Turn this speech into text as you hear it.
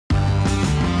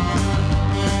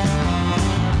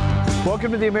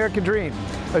Welcome to The American Dream,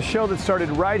 a show that started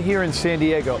right here in San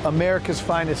Diego, America's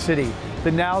finest city,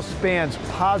 that now spans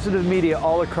positive media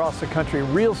all across the country,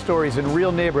 real stories in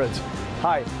real neighborhoods.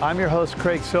 Hi, I'm your host,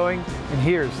 Craig Sewing, and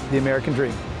here's The American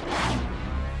Dream.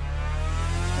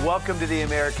 Welcome to The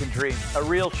American Dream, a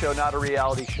real show, not a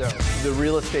reality show. The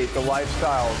real estate, the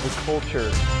lifestyle, the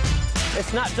culture.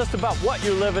 It's not just about what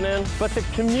you're living in, but the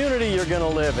community you're going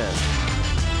to live in.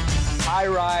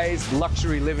 High-rise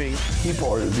luxury living.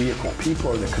 People are the vehicle,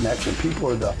 people are the connection, people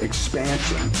are the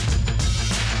expansion.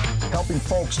 Helping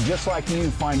folks just like you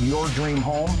find your dream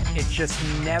home. It just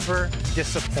never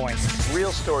disappoints.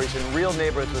 Real stories in real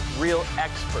neighborhoods with real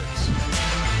experts.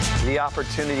 The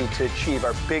opportunity to achieve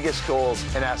our biggest goals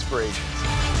and aspirations.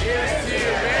 Here's the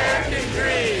American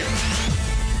Dream.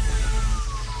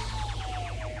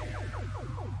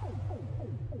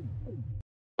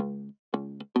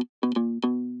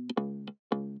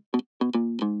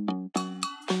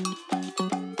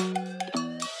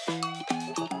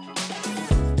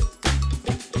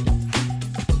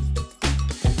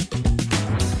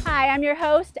 I'm your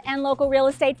host and local real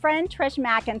estate friend, Trisha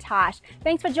McIntosh.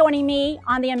 Thanks for joining me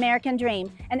on The American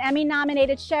Dream, an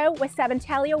Emmy-nominated show with 7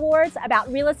 Telly Awards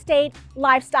about real estate,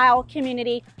 lifestyle,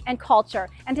 community, and culture.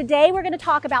 And today we're going to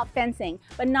talk about fencing,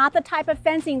 but not the type of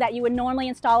fencing that you would normally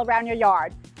install around your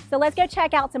yard. So let's go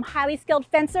check out some highly skilled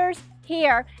fencers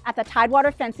here at the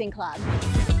Tidewater Fencing Club.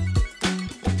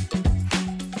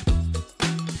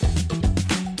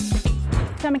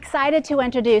 So I'm excited to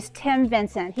introduce Tim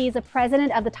Vincent. He's the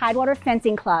president of the Tidewater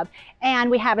Fencing Club, and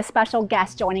we have a special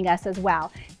guest joining us as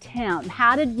well. Tim,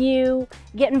 how did you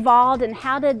get involved, and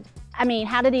how did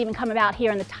it even come about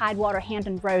here in the Tidewater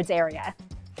Hampton Roads area?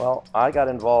 Well, I got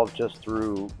involved just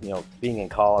through, being in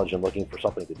college and looking for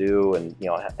something to do, and,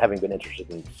 having been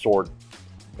interested in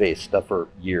sword-based stuff for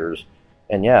years.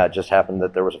 And yeah, it just happened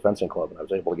that there was a fencing club and I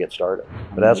was able to get started.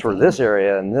 But as for this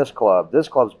area and this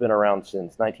club's been around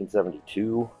since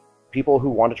 1972. People who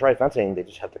want to try fencing, they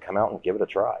just have to come out and give it a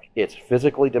try. It's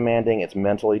physically demanding, it's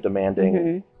mentally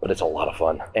demanding, but it's a lot of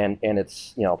fun. And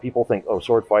it's, people think, oh,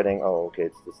 sword fighting, oh, okay,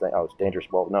 it's this thing, oh, it's dangerous.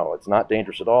 Well, no, it's not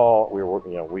dangerous at all.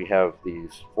 We have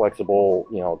these flexible,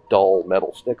 dull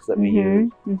metal sticks that we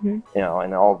use,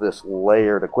 and all this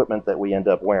layered equipment that we end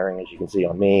up wearing, as you can see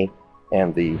on me,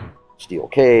 and the steel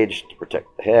cage to protect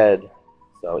the head.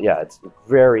 So yeah, it's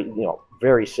very,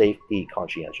 very safety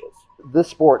conscientious. This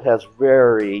sport has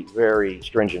very, very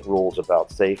stringent rules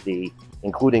about safety,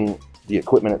 including the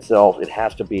equipment itself. It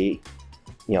has to be,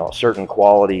 a certain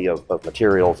quality of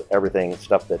materials, everything,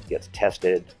 stuff that gets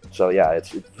tested. So yeah, it's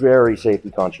very safety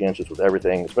conscientious with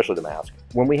everything, especially the mask.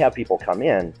 When we have people come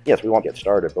in, yes, we won't get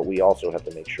started, but we also have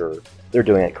to make sure they're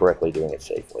doing it correctly, doing it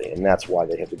safely. And that's why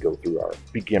they have to go through our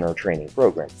beginner training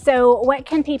program. So what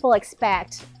can people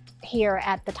expect here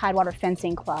at the Tidewater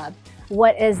Fencing Club?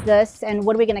 What is this, and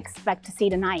what are we going to expect to see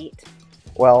tonight?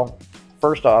 Well,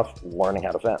 first off, learning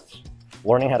how to fence.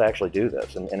 Learning how to actually do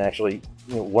this and actually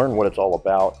learn what it's all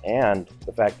about, and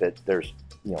the fact that there's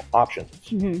options.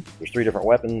 There's 3 different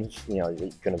weapons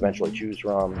you can eventually choose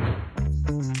from.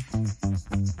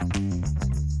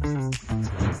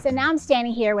 So now I'm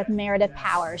standing here with Meredith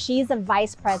Power. She's the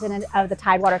vice president of the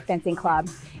Tidewater Fencing Club,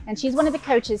 and she's one of the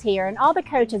coaches here, and all the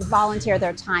coaches volunteer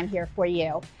their time here for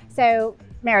you. So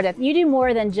Meredith, you do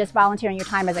more than just volunteering your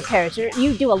time as a coach.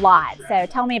 You do a lot, so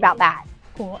tell me about that.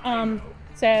 Cool.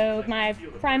 So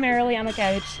primarily I'm a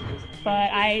coach, but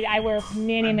I wear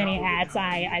many hats.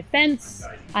 I fence.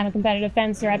 I'm a competitive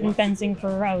fencer. I've been fencing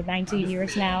for 19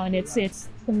 years now, and it's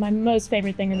my most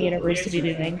favorite thing in the universe to be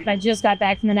doing. I just got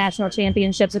back from the national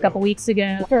championships a couple weeks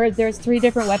ago. There's 3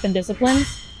 different weapon disciplines,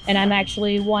 and I'm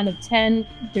actually one of 10.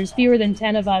 There's fewer than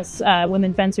 10 of us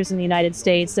women fencers in the United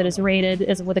States that is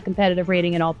rated with a competitive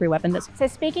rating in all 3 weapon disciplines. So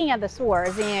speaking of the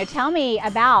swords, tell me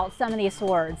about some of these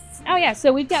swords. Oh yeah,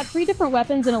 so we've got 3 different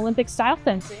weapons in Olympic style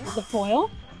fencing. The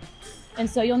foil. And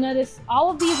so you'll notice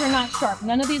all of these are not sharp.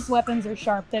 None of these weapons are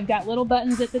sharp. They've got little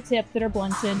buttons at the tip that are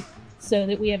blunted so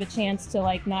that we have a chance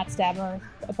to not stab our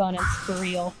opponents for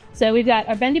real. So we've got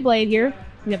our bendy blade here.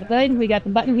 We have the blade, we got the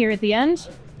button here at the end.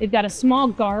 We've got a small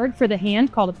guard for the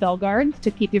hand called a bell guard to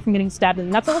keep you from getting stabbed in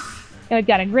the knuckle. And we've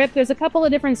got a grip. There's a couple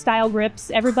of different style grips.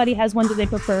 Everybody has one that they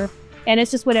prefer, and it's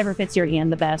just whatever fits your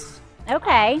hand the best.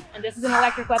 Okay. And this is an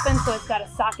electric weapon, so it's got a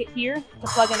socket here to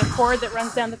plug in a cord that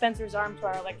runs down the fencer's arm to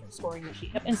our electric scoring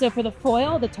machine. And so for the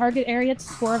foil, the target area to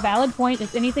score a valid point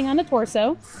is anything on the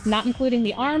torso, not including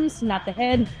the arms, not the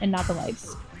head, and not the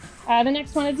legs. The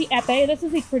next one is the epee. This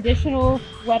is a traditional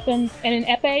weapon. And an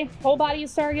epee, whole body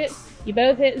is target. You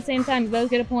both hit at the same time, you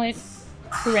both get a point.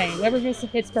 Hooray, whoever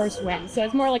hits first wins. So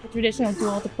it's more like a traditional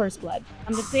duel to first blood.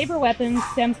 The saber weapon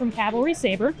stems from cavalry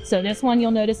saber. So this one,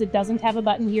 you'll notice it doesn't have a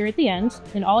button here at the end,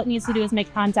 and all it needs to do is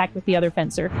make contact with the other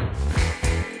fencer.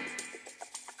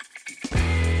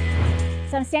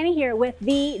 So I'm standing here with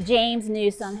the James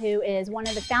Newsom, who is one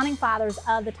of the founding fathers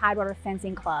of the Tidewater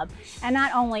Fencing Club. And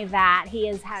not only that, he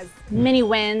has many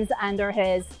wins under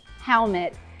his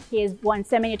helmet. He has won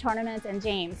so many tournaments. And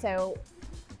James, so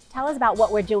tell us about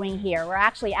what we're doing here. We're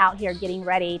actually out here getting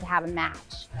ready to have a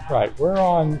match. Right, we're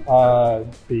on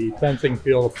the fencing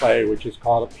field of play, which is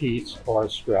called a piece or a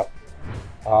strip.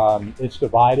 It's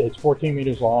divided, it's 14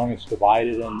 meters long, it's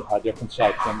divided in different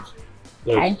sections.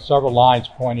 There's several lines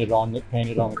painted on the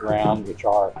ground, which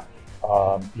are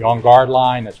the on-guard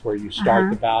line. That's where you start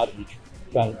the bout. Each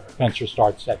fencer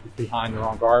starts behind the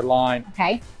on-guard line.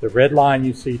 The red line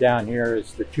you see down here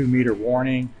is the 2-meter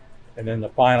warning. And then the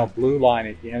final blue line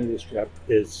at the end of the strip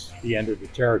is the end of the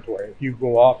territory. If you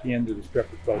go off the end of the strip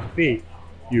with both feet,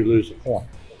 you lose a point.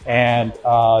 And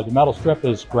the metal strip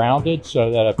is grounded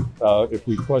so that if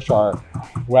we push our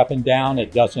weapon down,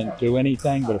 it doesn't do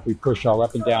anything. But if we push our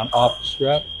weapon down off the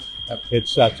strip, it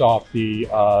sets off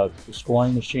the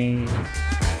scoring machine.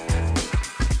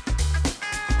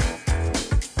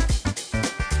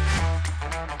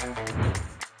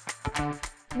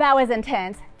 That was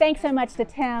intense. Thanks so much to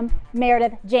Tim,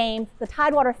 Meredith, James, the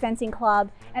Tidewater Fencing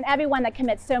Club, and everyone that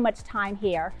commits so much time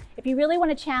here. If you really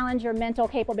want to challenge your mental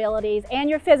capabilities and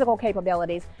your physical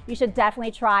capabilities, you should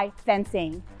definitely try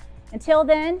fencing. Until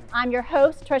then, I'm your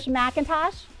host, Trisha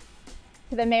McIntosh,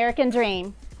 to the American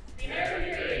Dream. The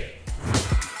American Dream.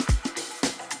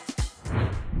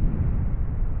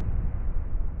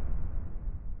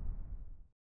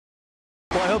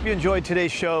 Well, I hope you enjoyed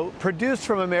today's show, produced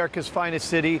from America's finest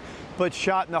city, but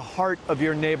shot in the heart of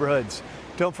your neighborhoods.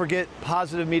 Don't forget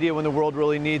positive media when the world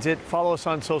really needs it. Follow us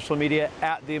on social media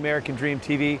at The American Dream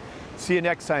TV. See you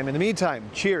next time. In the meantime,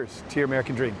 cheers to your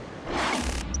American Dream.